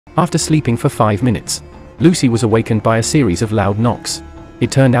After sleeping for 5 minutes, Lucy was awakened by a series of loud knocks. It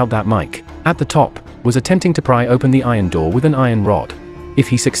turned out that Mike, at the top, was attempting to pry open the iron door with an iron rod. If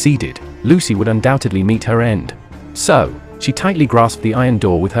he succeeded, Lucy would undoubtedly meet her end. So, she tightly grasped the iron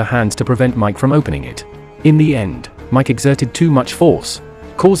door with her hands to prevent Mike from opening it. In the end, Mike exerted too much force,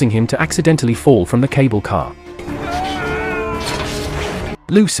 causing him to accidentally fall from the cable car.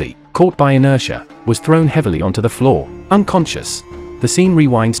 Lucy, caught by inertia, was thrown heavily onto the floor, unconscious. The scene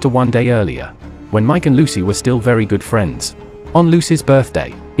rewinds to one day earlier, when Mike and Lucy were still very good friends. On Lucy's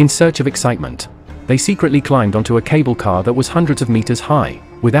birthday, in search of excitement, they secretly climbed onto a cable car that was hundreds of meters high,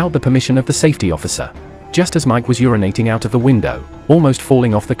 without the permission of the safety officer. Just as Mike was urinating out of the window, almost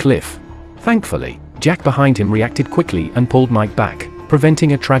falling off the cliff. Thankfully, Jack behind him reacted quickly and pulled Mike back,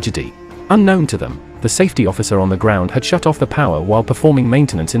 preventing a tragedy. Unknown to them, the safety officer on the ground had shut off the power while performing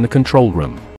maintenance in the control room.